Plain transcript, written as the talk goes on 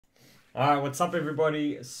Alright, what's up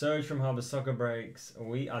everybody? Serge from Harbour Soccer Breaks.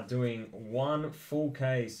 We are doing one full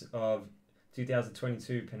case of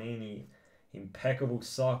 2022 Panini Impeccable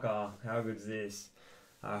Soccer. How good is this?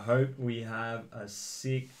 I hope we have a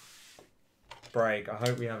sick break. I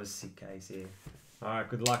hope we have a sick case here. Alright,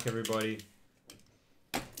 good luck everybody.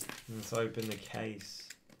 Let's open the case.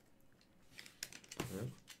 Yep.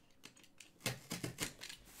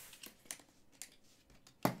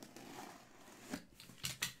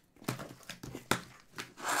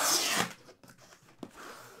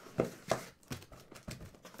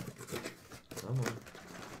 Come on.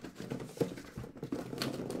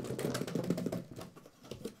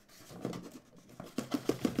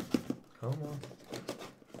 Come on.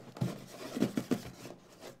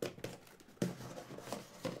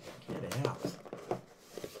 Get out.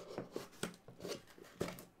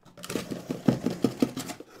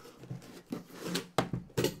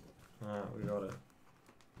 Alright, we got it.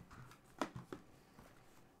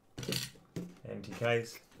 Empty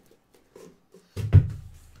case.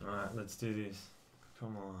 Alright, let's do this.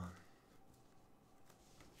 Come on.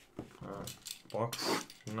 Alright, box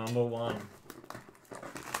number 1.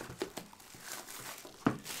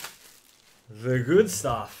 The good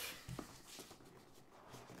stuff.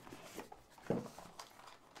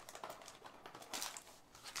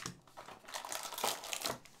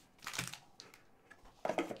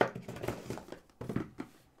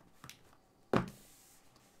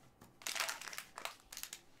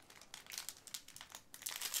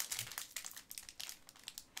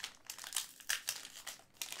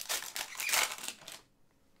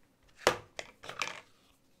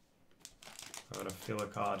 I've got a filler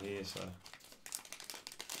card here, so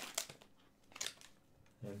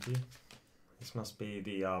empty. This must be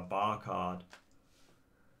the bar card.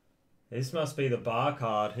 This must be the bar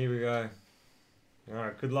card. Here we go.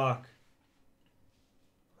 Alright, good luck.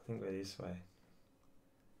 I think we're this way.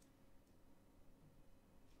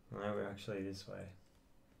 No, we're actually this way.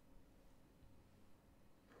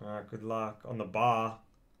 Alright, good luck. On the bar.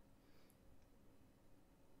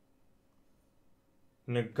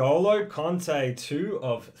 N'Golo Conte, 2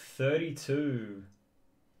 of 32.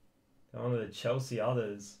 Going to the Chelsea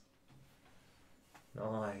others.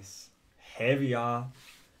 Nice. Heavier.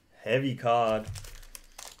 Heavy card.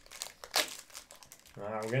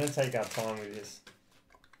 Alright, we're going to take our time with this.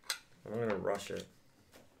 I'm not going to rush it.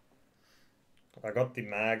 I got the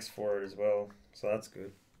mags for it as well, so that's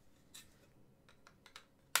good.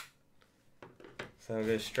 So I'll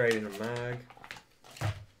go straight into mag.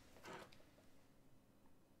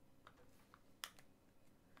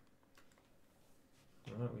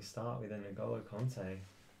 Alright, we start with a N'Golo Conte.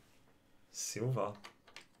 Silver.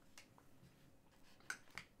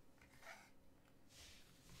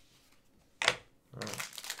 Alright.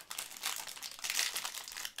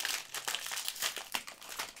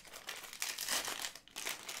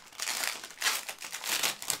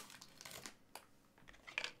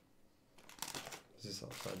 Is this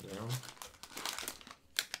upside down?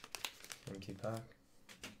 Empty pack.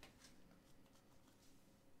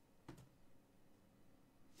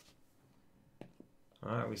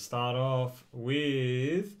 Alright, we start off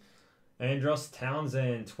with Andros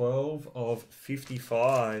Townsend, 12 of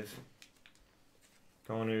 55.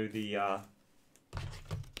 Going to the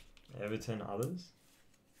Everton others.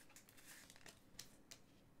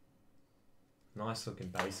 Nice looking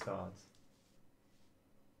base cards.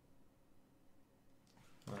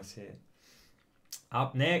 Nice hit.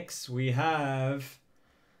 Up next, we have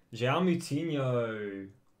João Moutinho.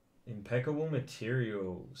 Impeccable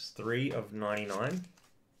Materials, 3 of 99.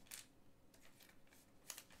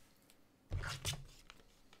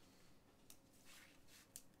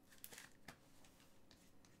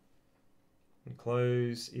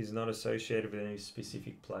 Enclose is not associated with any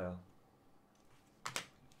specific player.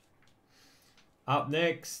 Up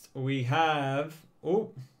next, we have...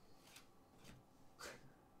 Oh!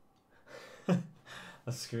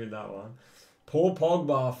 I screwed that one. Paul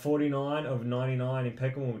Pogba, 49 of 99,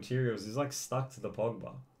 Impeccable Materials. He's like stuck to the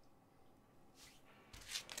Pogba.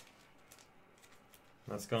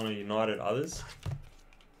 That's going to United others.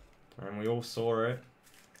 And we all saw it.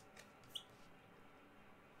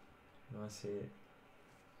 Nice hit.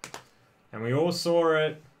 And we all saw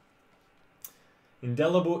it.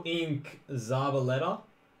 Indelible Ink, Zabaleta.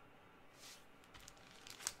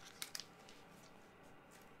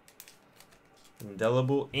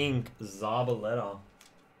 Indelible Ink, Zabaleta.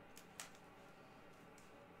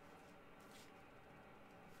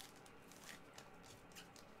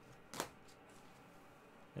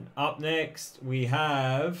 And up next, we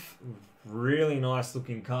have really nice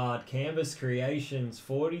looking card. Canvas Creations,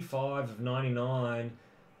 45 of 99.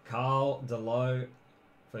 Carl Delo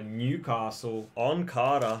for Newcastle on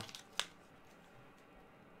Carter.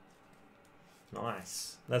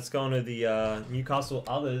 Nice. Let's go on to the Newcastle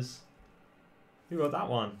others. Who got that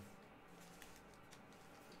one?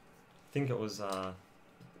 I think it was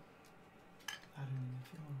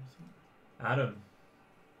Adam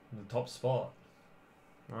in the top spot.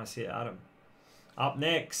 Nice hit, Adam. Up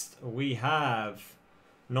next, we have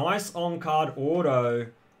nice on-card auto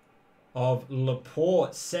of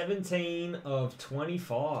Laporte, 17 of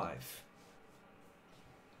 25.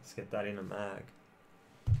 Let's get that in a mag.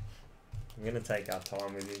 I'm going to take our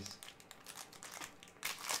time with this.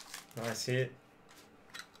 Nice hit.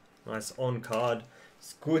 Nice on-card.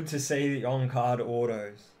 It's good to see the on-card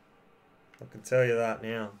autos. I can tell you that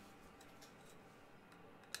now.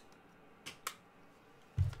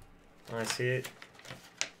 Nice hit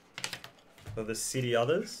for the City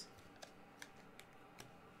others.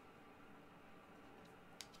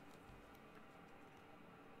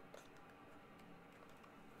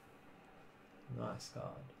 Nice card.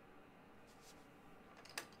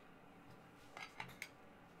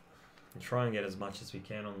 We'll try and get as much as we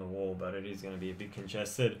can on the wall, but it is going to be a bit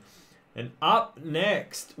congested. And up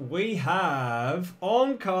next, we have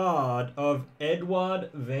on card of Edward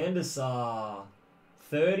van der Sar.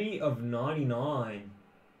 30 of 99.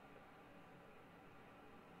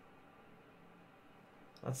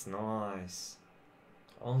 That's nice.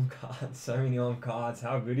 On cards, so many on cards.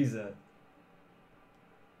 How good is it?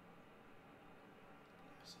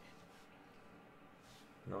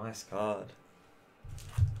 Nice card.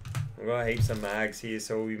 We've got heaps of mags here,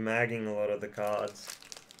 so we'll be magging a lot of the cards.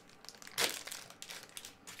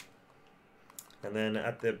 And then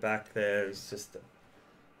at the back there is just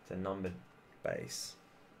the numbered base.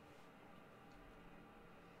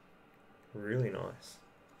 Really nice.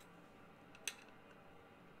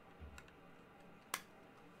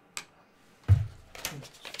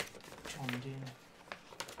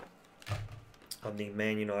 On the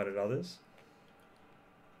Man United others.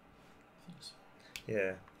 I think so.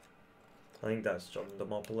 Yeah. I think that's John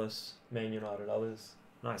Demopoulos. Man United others.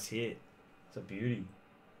 Nice hit. It's a beauty.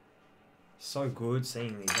 So good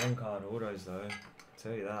seeing these on-card autos though. I'll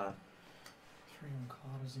tell you that. 3 on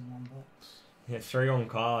cards in one box. Yeah, 3 on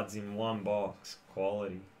cards in one box.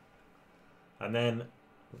 Quality. And then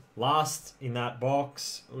last in that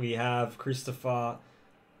box we have Christopher,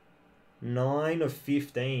 9 of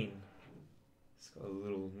 15. It's got a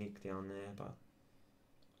little nick down there, but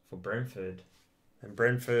for Brentford. And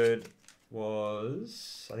Brentford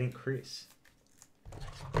was, I think, Chris.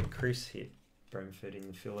 Chris hit Brentford in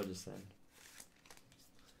the filler just then.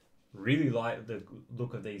 Really like the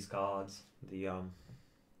look of these cards. They're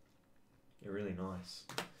really nice.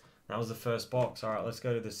 That was the first box. All right, let's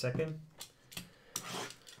go to the second.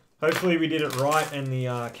 Hopefully we did it right and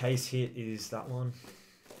the case hit is that one.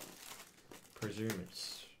 Presume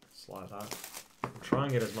it's like that. We'll try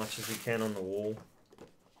and get as much as we can on the wall.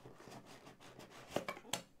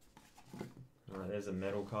 Alright, there's a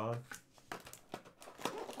metal card.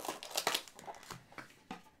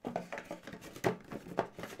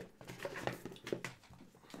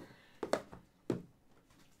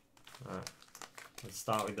 Alright, let's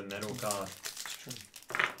start with the metal card.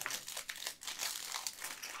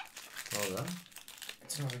 What was that?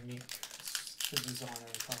 It's not a nick, it's the designer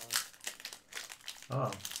card.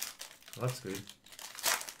 Oh, that's good.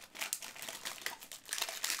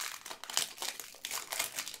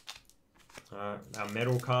 Alright, our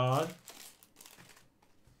metal card.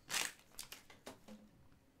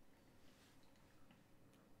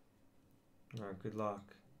 Alright, good luck.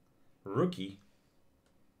 Rookie.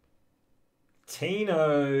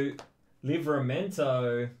 Tino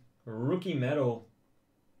Livramento. Rookie medal.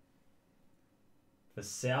 For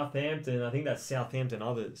Southampton. I think that's Southampton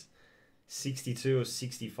others. 62 or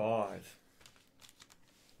 65.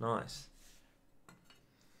 Nice.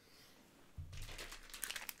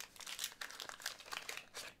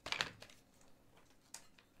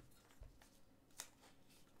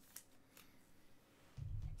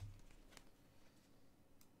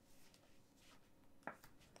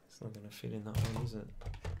 It's not going to fit in that one, is it?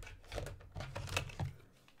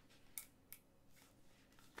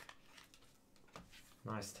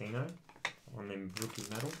 Nice Tino on them rookie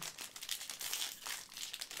medal.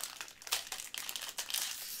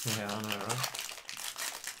 Yeah, I know, right?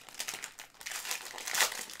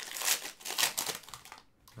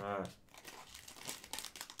 Alright.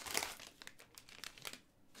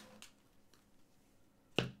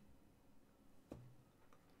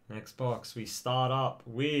 Next box, we start up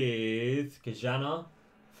with Kajana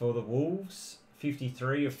for the Wolves.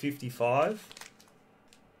 53 of 55.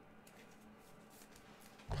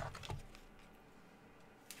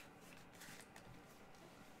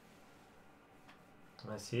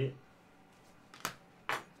 Nice hit.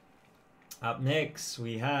 Up next,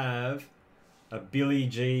 we have a Billy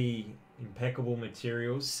G Impeccable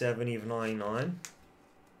Materials, 70 of 99.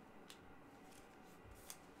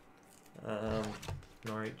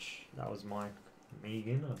 Norwich, that was Mike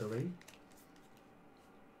Megan, I believe.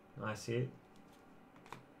 Nice hit.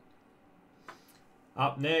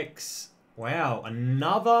 Up next, wow,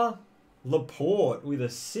 another Laporte with a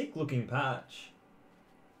sick looking patch.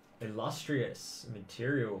 Illustrious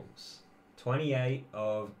Materials, 28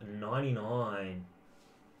 of 99.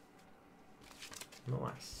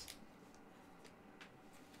 Nice.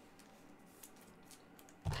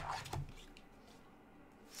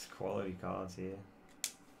 It's quality cards here.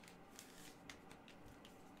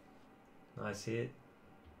 Nice hit.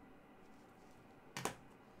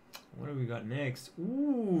 What have we got next?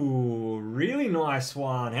 Ooh, really nice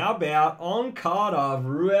one. How about on card of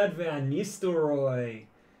Ruud van Nistelrooy?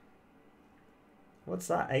 What's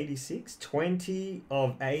that? 86? 20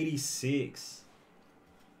 of 86.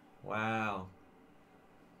 Wow.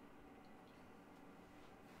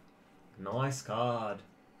 Nice card.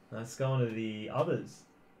 Let's go on to the others,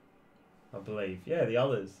 I believe. Yeah, the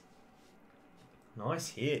others. Nice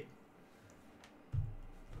hit.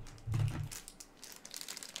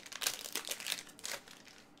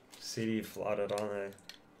 City flooded, aren't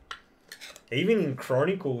they? Even in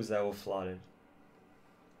Chronicles, they were flooded.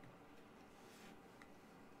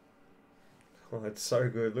 Oh, it's so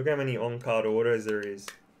good. Look how many on-card autos there is.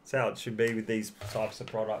 That's how it should be with these types of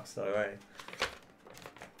products, though, eh?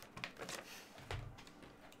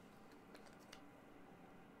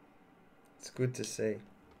 It's good to see.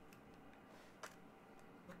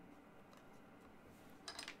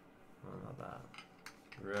 Oh, not that.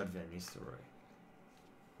 Ruud van Nistelrooy.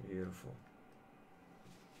 Beautiful.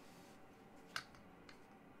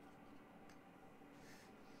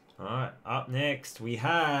 Alright, up next we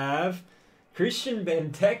have Christian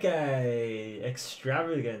Benteke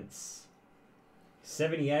Extravagance.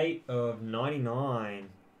 78 of 99.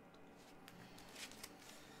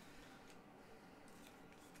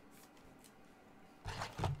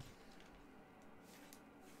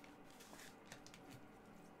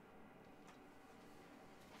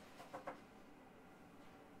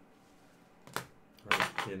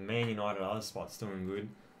 The Man United other spot's doing good.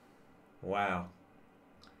 Wow.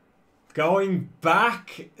 Going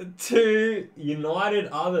back to United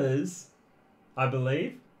others, I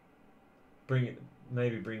believe.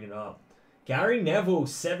 Maybe bring it up. Gary Neville,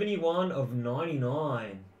 71 of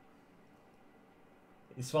 99.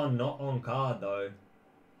 This one not on card though.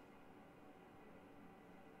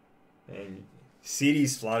 And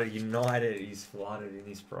City's flooded. United is flooded in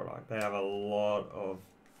this product. They have a lot of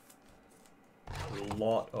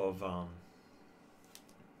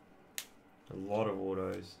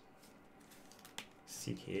autos.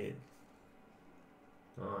 Sick hit.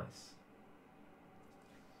 Nice.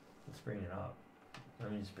 Let's bring it up.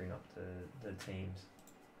 Let me just bring up the teams.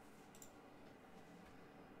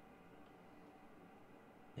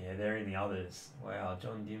 Yeah, they're in the others. Wow,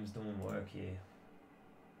 John Dim's doing work here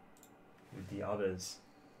with the others.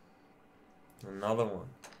 Another one.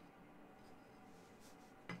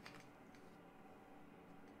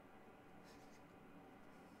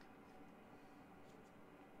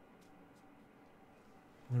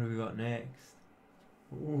 What have we got next?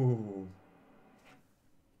 Ooh.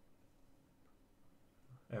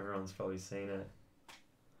 Everyone's probably seen it.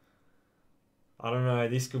 I don't know.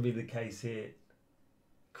 This could be the case here.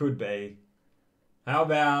 Could be. How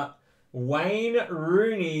about Wayne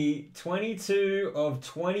Rooney, 22 of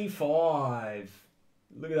 25.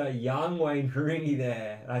 Look at that young Wayne Rooney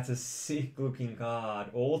there. That's a sick looking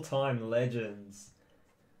card. All-time legends.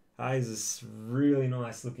 That is a really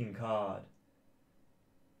nice looking card.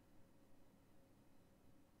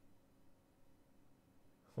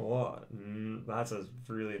 What? That's a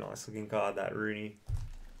really nice looking card, that Rooney.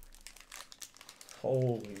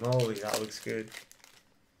 Holy moly, that looks good.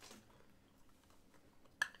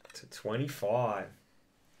 To 25.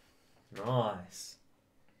 Nice.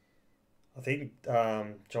 I think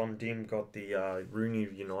John Dim got the Rooney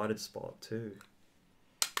United spot too.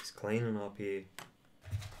 He's cleaning up here.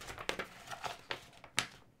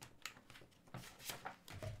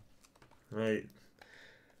 Right.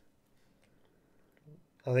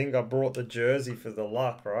 I think I brought the jersey for the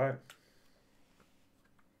luck, right?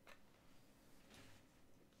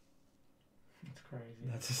 That's crazy.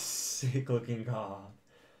 That's a sick looking card.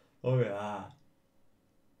 Look at that.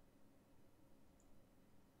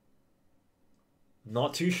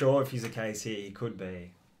 Not too sure if he's a case here. He could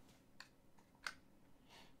be.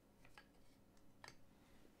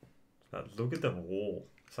 But look at the wall.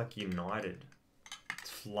 It's like United. It's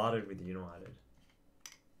flooded with United.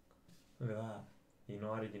 Look at that.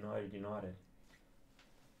 United, United, United.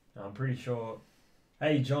 I'm pretty sure...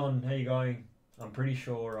 Hey, John, how you going? I'm pretty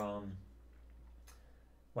sure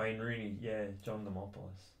Wayne Rooney, yeah, John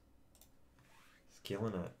Demopoulos. He's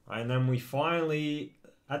killing it. And then we finally,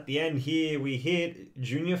 at the end here, we hit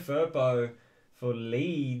Junior Firpo for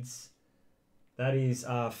Leeds. That is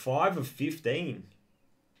 5 of 15.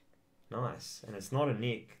 Nice. And it's not a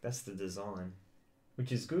nick. That's the design,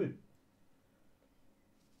 which is good.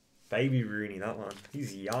 Baby Rooney, that one.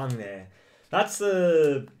 He's young there. That's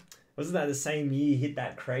the... Wasn't that the same year he hit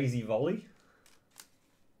that crazy volley?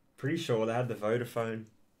 Pretty sure they had the Vodafone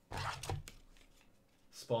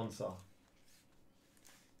sponsor.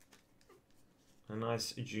 A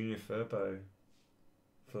nice Junior Firpo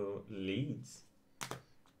for Leeds.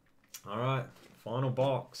 Alright, final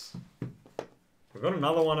box. We've got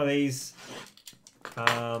another one of these.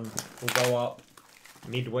 We'll go up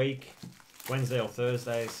midweek, Wednesday or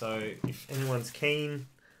Thursday. So if anyone's keen,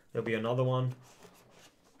 there'll be another one.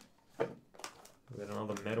 We've got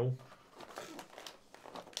another medal.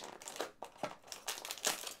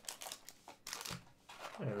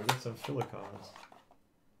 Yeah, we got some filler cards.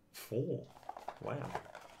 4. Wow.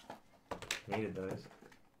 Needed those.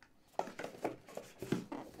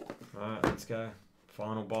 Alright, let's go.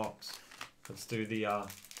 Final box. Let's do the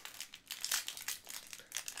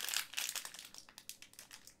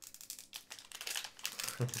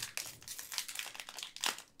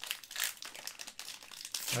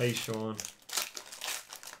Hey Sean.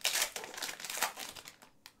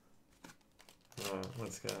 Alright,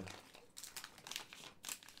 let's go.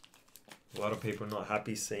 A lot of people not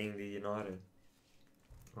happy seeing the United.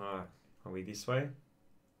 Alright, are we this way?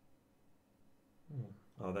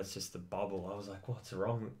 Oh, that's just a bubble. I was like, what's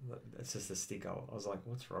wrong? It's just a sticker. I was like,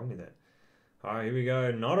 what's wrong with it? Alright, here we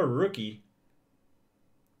go. Not a rookie.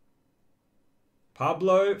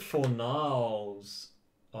 Pablo Fornals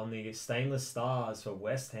on the stainless stars for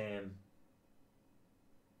West Ham.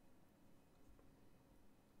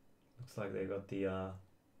 Looks like they got the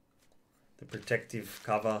protective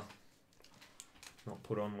cover not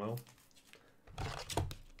put on well.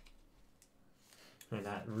 And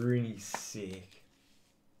that Rooney's sick.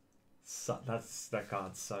 So, that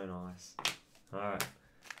card's so nice. Alright,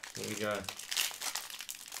 here we go.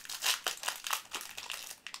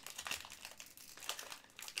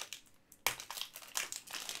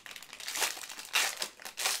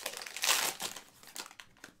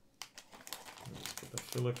 Let's put the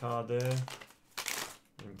filler card there.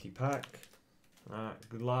 Empty pack. Alright,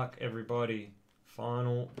 good luck everybody.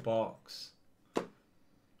 Final box.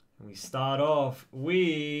 And we start off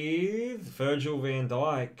with Virgil van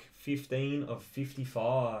Dijk, 15 of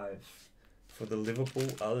 55 for the Liverpool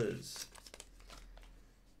Others.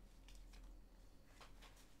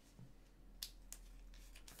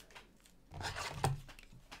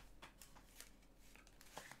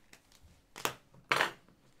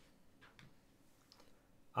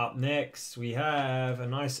 Up next, we have a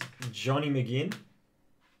nice Johnny McGinn.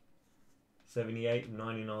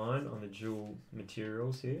 78.99 on the dual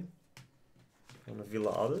materials here. On the Villa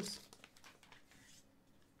Others.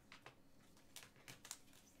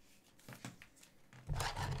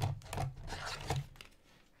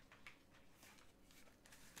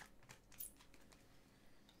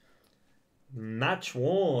 Match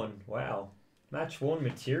worn. Wow. Match worn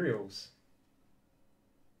materials.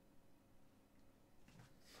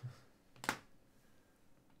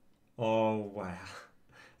 Oh, wow.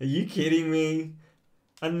 Are you kidding me?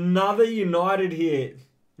 Another United hit.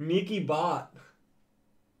 Mickey Butt.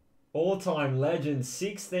 All-time legend.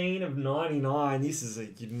 16 of 99. This is a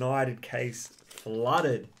United case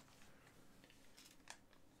flooded.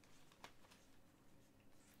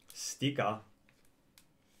 Sticker.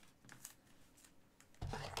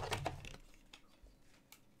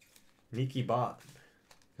 Nicky Butt.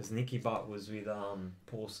 Because Nicky Butt was with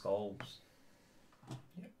Paul Scholes.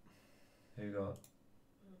 Yep.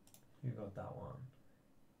 Who got that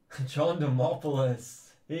one? John Demopoulos.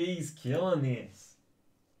 He's killing this.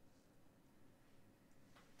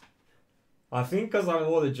 I think because I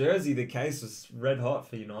wore the jersey, the case was red hot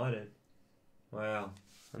for United. Wow.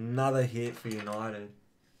 Another hit for United.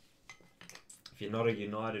 If you're not a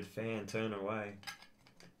United fan, turn away.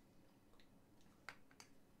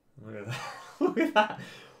 Look at that. Look at that.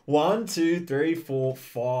 1, 2, 3, 4,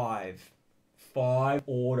 5. 5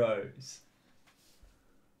 autos.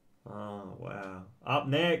 Oh, wow. Up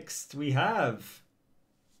next, we have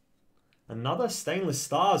another Stainless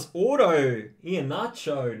Stars auto.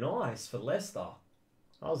 Iheanacho. Nice for Leicester.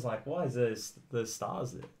 I was like, why is the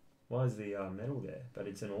stars there? Why is the medal there? But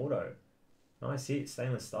it's an auto. Nice hit,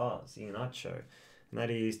 Stainless Stars, Iheanacho. And that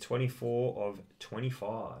is 24 of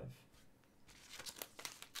 25.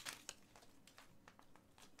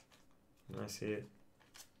 Nice hit.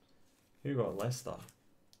 Who got Leicester?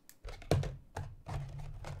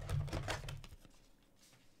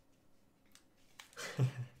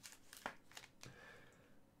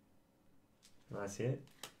 Nice hit.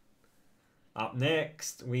 Up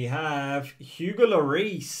next, we have Hugo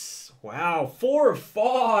Lloris. Wow, 4 of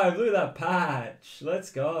 5. Look at that patch.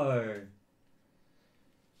 Let's go.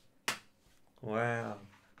 Wow.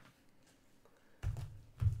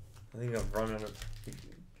 I think I've run out of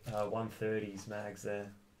 130s mags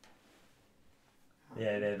there.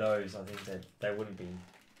 Yeah, they're those. I think that they wouldn't be.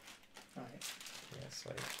 Alright. Yeah,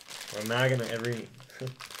 sweet. We're magging every...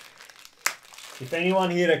 If anyone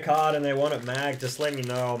hit a card and they want it mag, just let me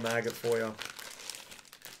know. I'll mag it for you.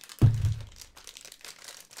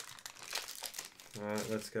 Alright,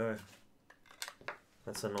 let's go.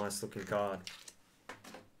 That's a nice looking card.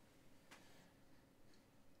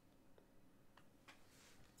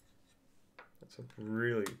 That's a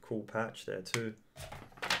really cool patch there too.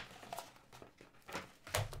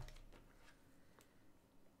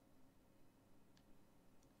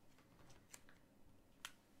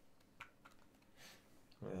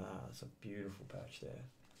 Wow, that's a beautiful patch there.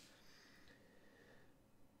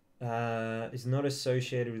 Is not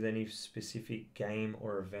associated with any specific game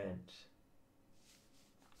or event.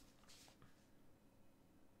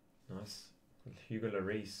 Nice. Hugo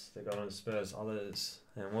Lloris, they got on Spurs. Others.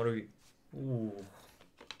 And what do we... Ooh.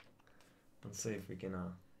 Let's see if we can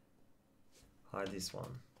hide this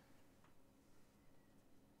one.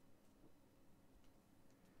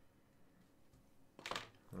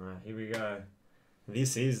 Alright, here we go.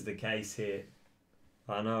 This is the case hit.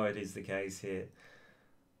 I know it is the case hit.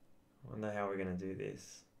 I wonder how we're going to do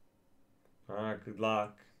this. Alright, good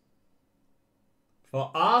luck. For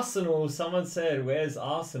Arsenal, someone said, where's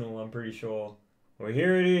Arsenal? I'm pretty sure. Well,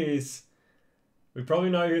 here it is. We probably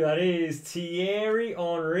know who that is. Thierry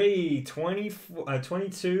Henry,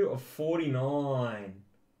 22 of 49.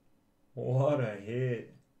 What a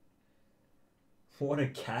hit. What a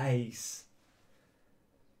case.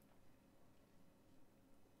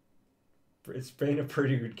 It's been a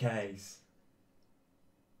pretty good case.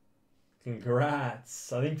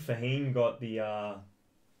 Congrats. I think Fahim got the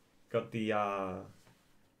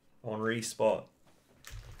Henry spot.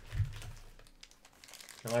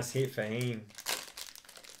 Nice hit, Fahim.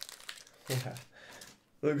 Yeah.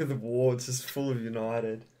 Look at the wards, just full of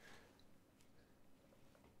United.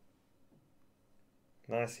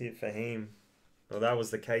 Nice hit for him. Well, that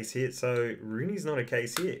was the case hit. So Rooney's not a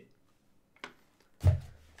case hit.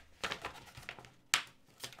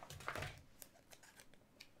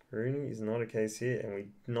 Rooney is not a case hit, and we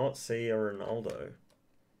do not see a Ronaldo.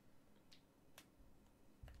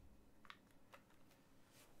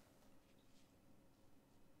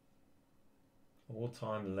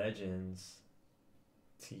 All-time legends.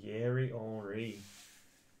 Thierry Henry.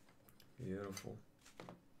 Beautiful.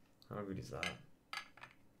 How good is that?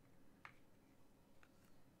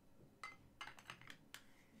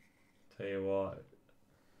 Tell you what,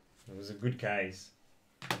 it was a good case.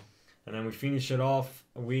 And then we finish it off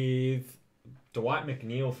with Dwight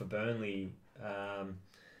McNeil for Burnley.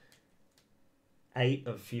 8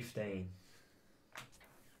 of 15.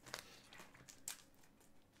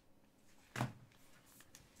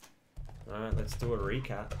 Alright, let's do a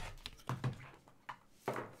recap.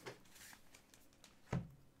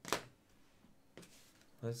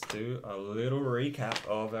 Let's do a little recap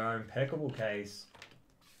of our Impeccable case.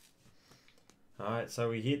 Alright, so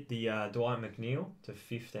we hit the Dwight McNeil to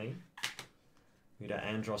 15. We hit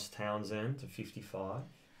Andros Townsend to 55.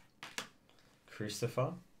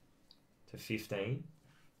 Christopher to 15.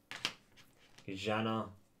 Jana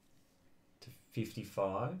to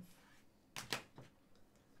 55.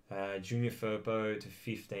 Junior Firpo to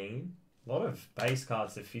 15. A lot of base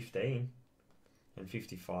cards to 15 and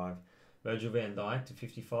 55. Virgil van Dijk to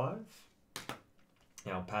 55.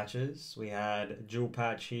 Our patches, we had a dual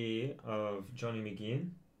patch here of Johnny McGinn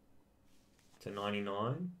to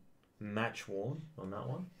 99. Match worn on that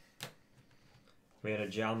one. We had a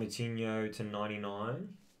João Moutinho to 99,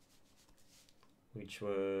 which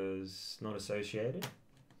was not associated.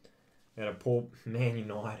 We had a Paul Man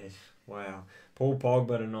United. Wow. Paul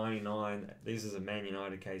Pogba to 99. This is a Man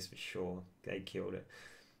United case for sure. They killed it.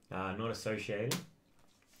 Not associated.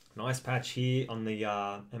 Nice patch here on the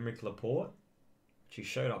Emerick Laporte. She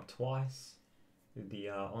showed up twice with the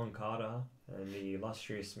on-Carter and the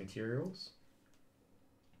illustrious materials.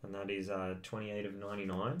 And that is 28 of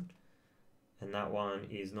 99. And that one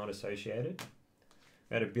is not associated.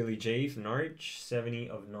 We had a Billy G for Norwich, 70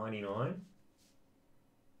 of 99.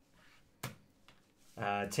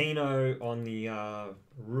 Tino on the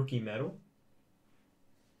rookie medal,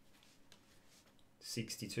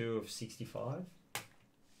 62 of 65.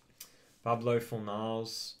 Pablo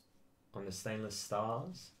Fornals on the stainless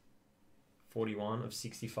stars, 41 of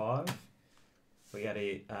 65. We had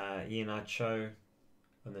a Iheanacho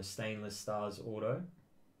on the stainless stars auto,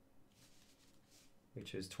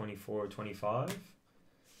 which was 24 of 25.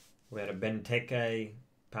 We had a Benteke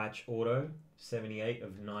patch auto, 78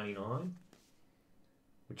 of 99,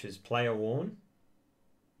 which is player worn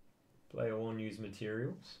used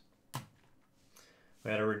materials.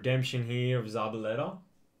 We had a redemption here of Zabaleta,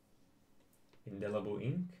 indelible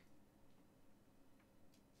ink.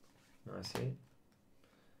 Nice hit.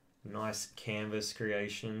 Nice canvas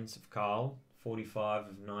creations of Carl, 45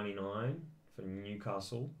 of 99 for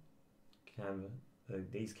Newcastle.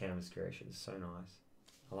 These canvas creations are so nice.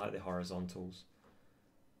 I like the horizontals.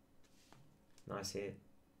 Nice hit.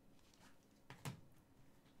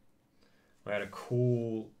 We had a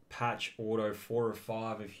cool patch auto 4 of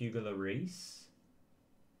 5 of Hugo Lloris.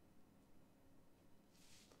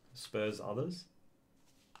 Spurs others.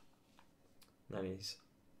 That is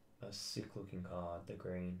a sick looking card, the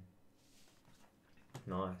green.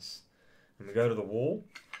 Nice. And we go to the wall.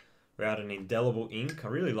 We had an indelible ink. I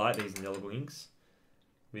really like these indelible inks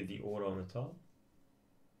with the auto on the top.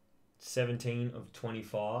 17 of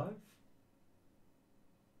 25.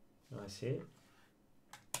 Nice hit.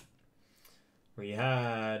 We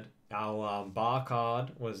had our bar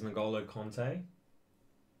card was N'Golo Conte.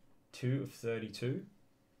 2 of 32.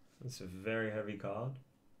 It's a very heavy card.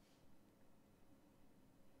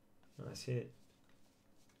 Nice hit.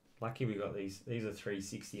 Lucky we got these. These are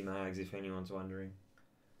 360 mags if anyone's wondering.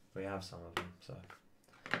 We have some of them, so.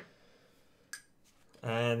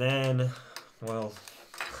 And then, well,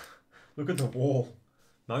 look at the wall.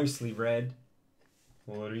 Mostly red.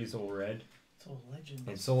 Well, it is all red. It's all legends.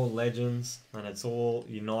 It's all legends, and it's all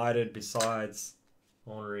United besides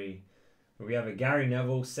Henry. We have a Gary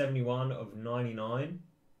Neville, 71 of 99.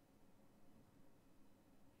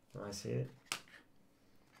 Nice hit.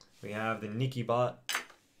 We have the Nicky Butt,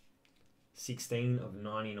 16 of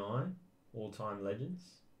 99. All-time legends.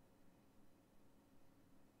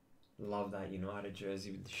 Love that United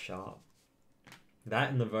jersey with the sharp.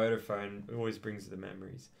 That and the Vodafone always brings the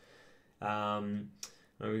memories. Where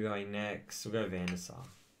are we going next? We'll go Van der Sar.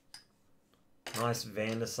 Nice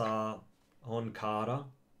Van der Sar on Carter.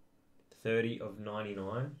 30 of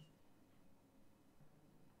 99.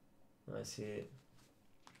 Nice hit.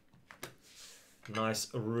 Nice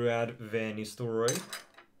Ruud van Nistelrooy.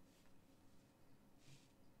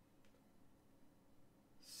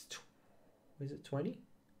 Is it 20?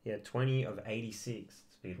 Yeah, 20 of 86.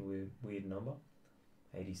 It's a bit of a weird number.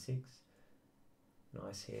 86.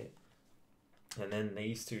 Nice hit. And then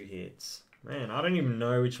these two hits. Man, I don't even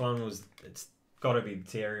know which one was... It's got to be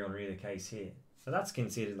Thierry Henry, the case hit. So that's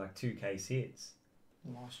considered like 2 case hits.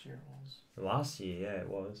 Last year it was. Last year, yeah, it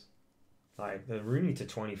was. Like, the Rooney to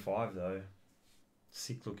 25, though.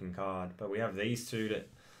 Sick looking card. But we have these two that...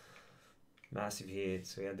 Massive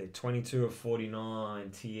hits. We had the 22 of 49,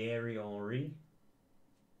 Thierry Henry.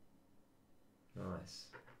 Nice.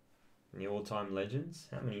 And the all-time legends.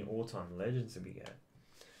 How many all-time legends did we get?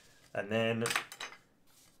 And then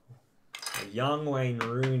a young Wayne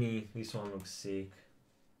Rooney. This one looks sick.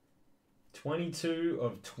 22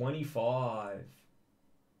 of 25.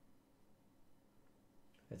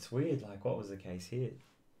 It's weird. Like, what was the case hit?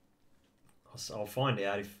 I'll find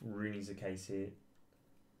out if Rooney's a case hit.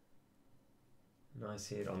 Nice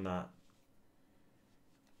hit on that.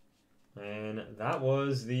 And that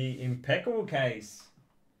was the Impeccable case.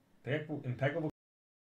 Impeccable